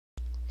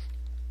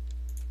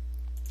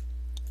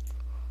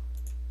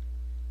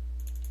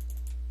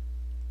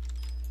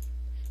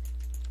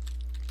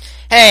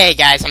Hey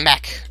guys, I'm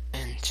back,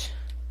 and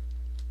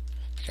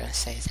I'm gonna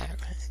say is that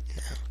right?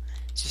 No,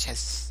 it just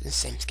has the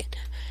same skin.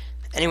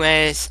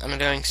 Anyways, I'm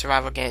doing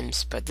survival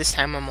games, but this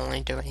time I'm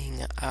only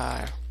doing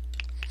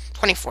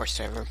 24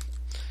 server.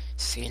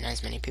 See, not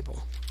as many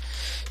people.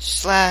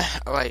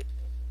 Oh wait,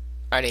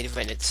 already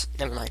divided.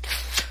 Never mind.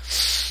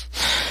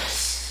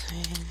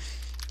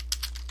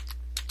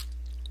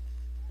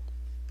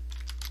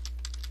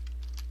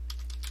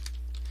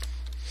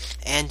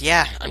 And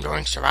yeah, I'm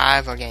doing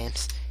survival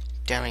games.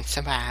 Doing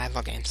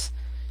survival games.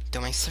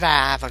 Doing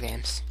survival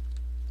games.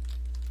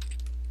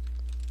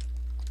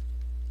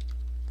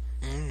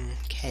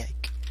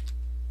 Cake.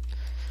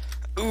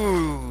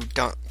 Ooh,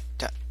 don't.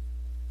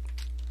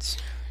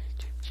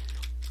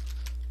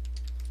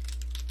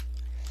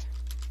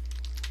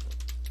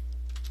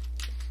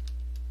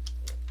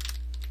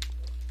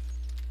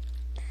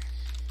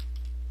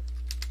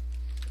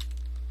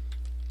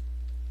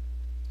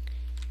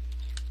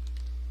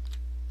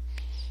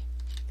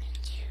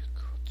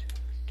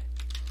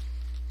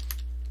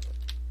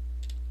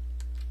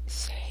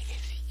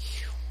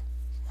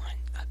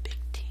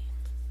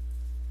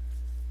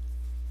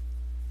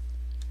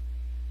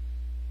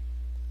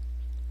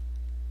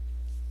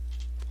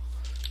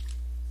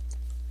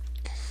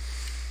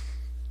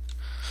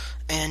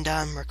 And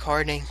I'm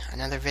recording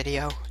another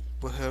video.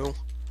 Woohoo.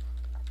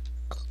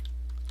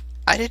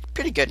 I did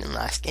pretty good in the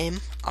last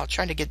game. I'll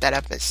try to get that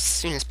up as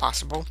soon as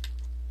possible.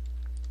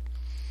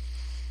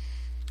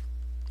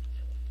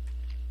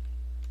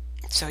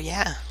 So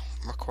yeah,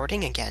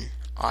 recording again.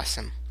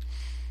 Awesome.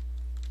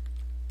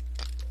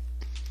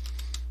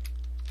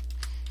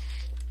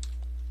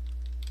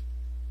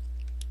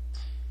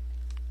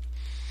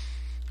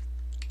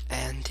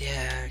 And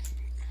yeah.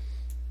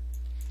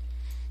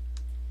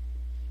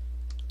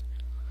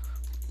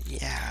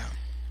 Yeah.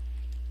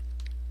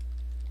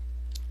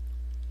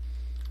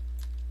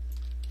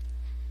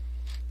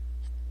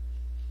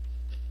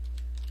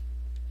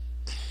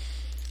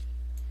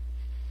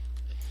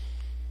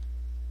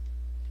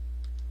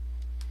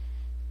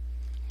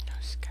 No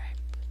Skype.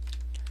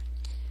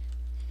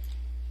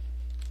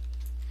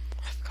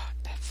 I've got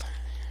that phone.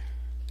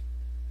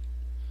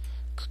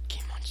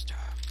 Cookie Monster.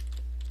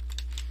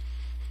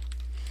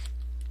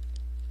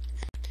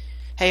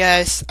 Hey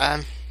guys,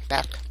 I'm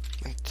back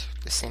with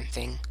the same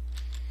thing.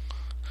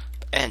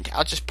 And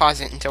I'll just pause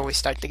it until we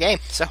start the game.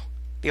 So,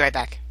 be right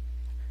back.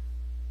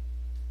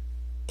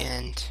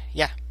 And,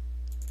 yeah.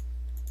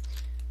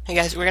 Hey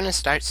guys, we're gonna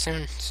start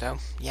soon, so,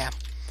 yeah.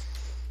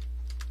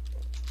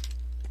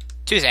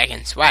 2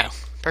 seconds. Wow.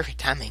 Perfect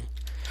timing.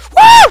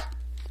 Woo!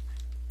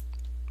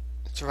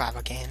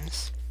 Survival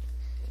games.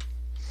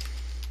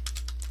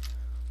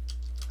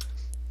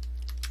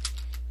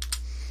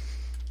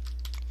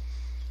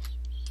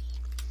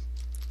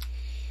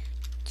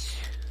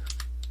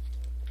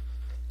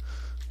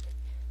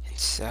 And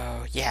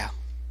so, yeah.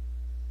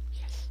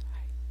 Yes, I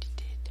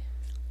did.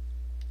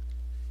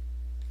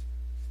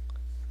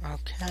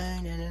 Okay.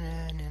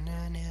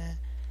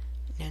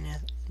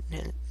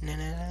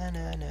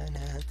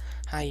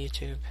 Hi,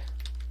 YouTube.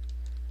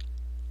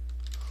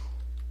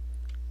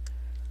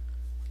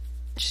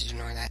 Just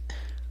ignore that.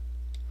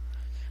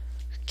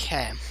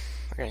 Okay,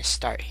 we're gonna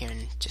start here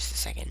in just a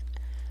second.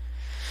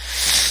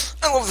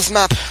 I love this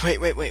map. Wait,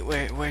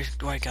 where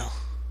do I go?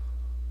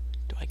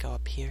 Do I go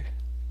up here?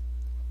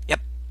 Yep.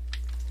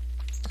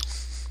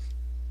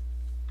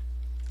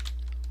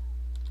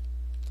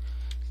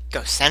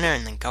 Go center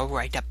and then go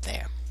right up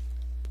there.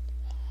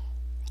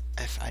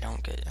 If I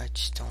don't get a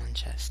stolen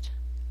chest.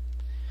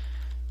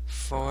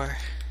 4,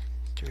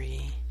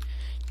 3,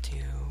 2.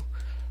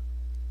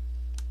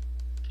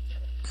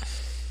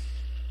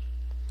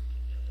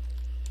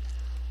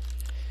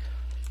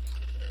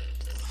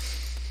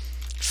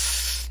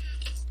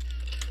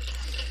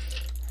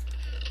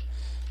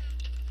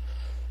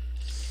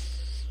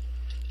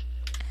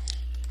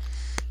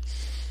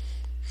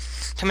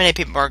 Too many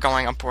people are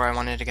going up where I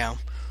wanted to go.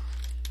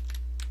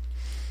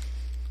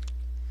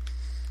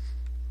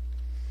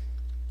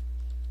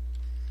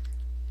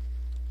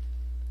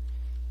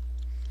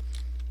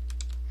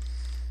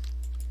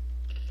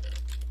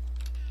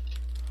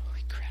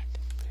 Holy crap,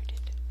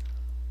 looted.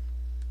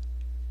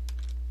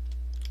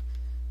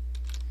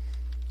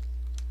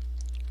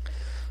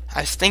 I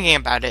was thinking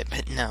about it,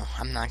 but no,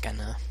 I'm not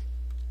gonna.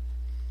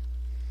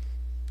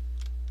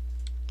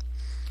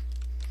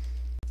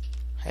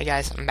 Hey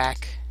guys, I'm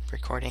back.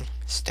 Recording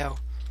still.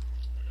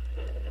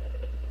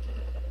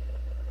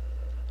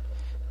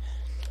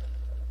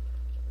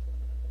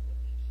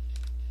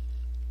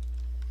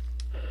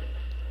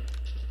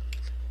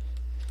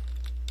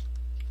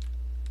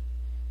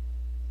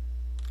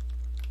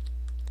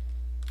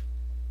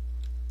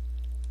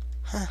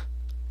 Huh.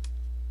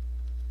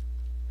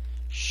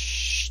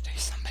 Shh,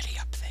 there's somebody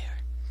up there.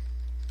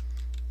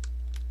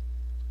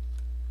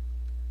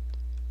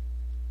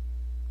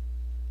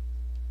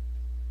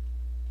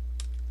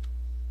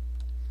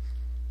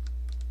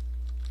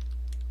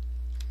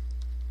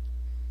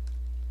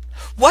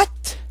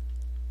 What?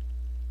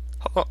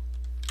 Oh.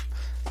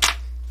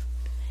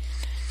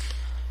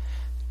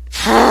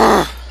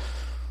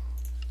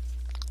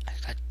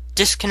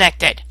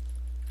 disconnected.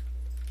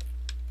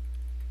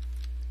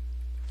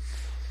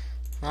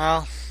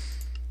 Well,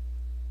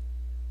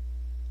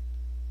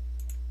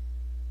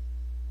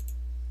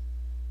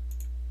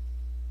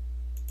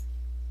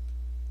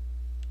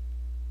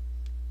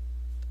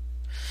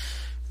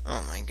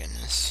 oh my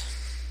goodness.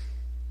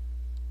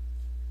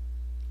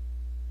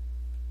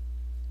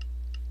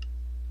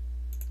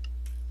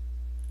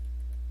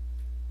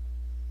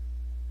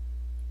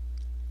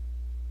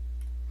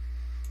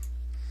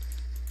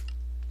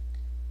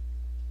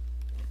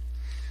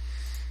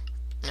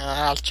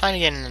 I'll try to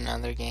get in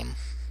another game.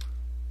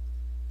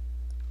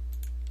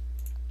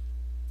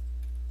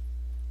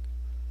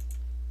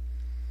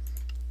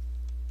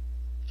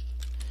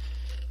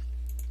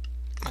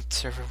 What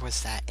server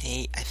was that?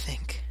 8, I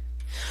think.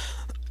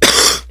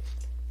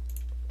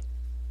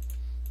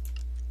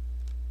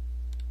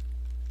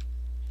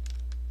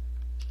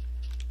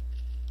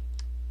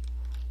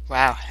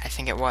 Wow, I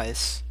think it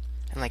was.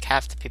 And like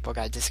half the people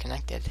got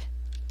disconnected.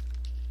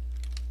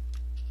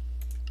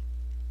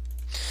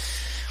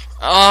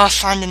 Oh, I'll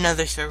find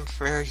another server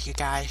for you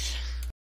guys.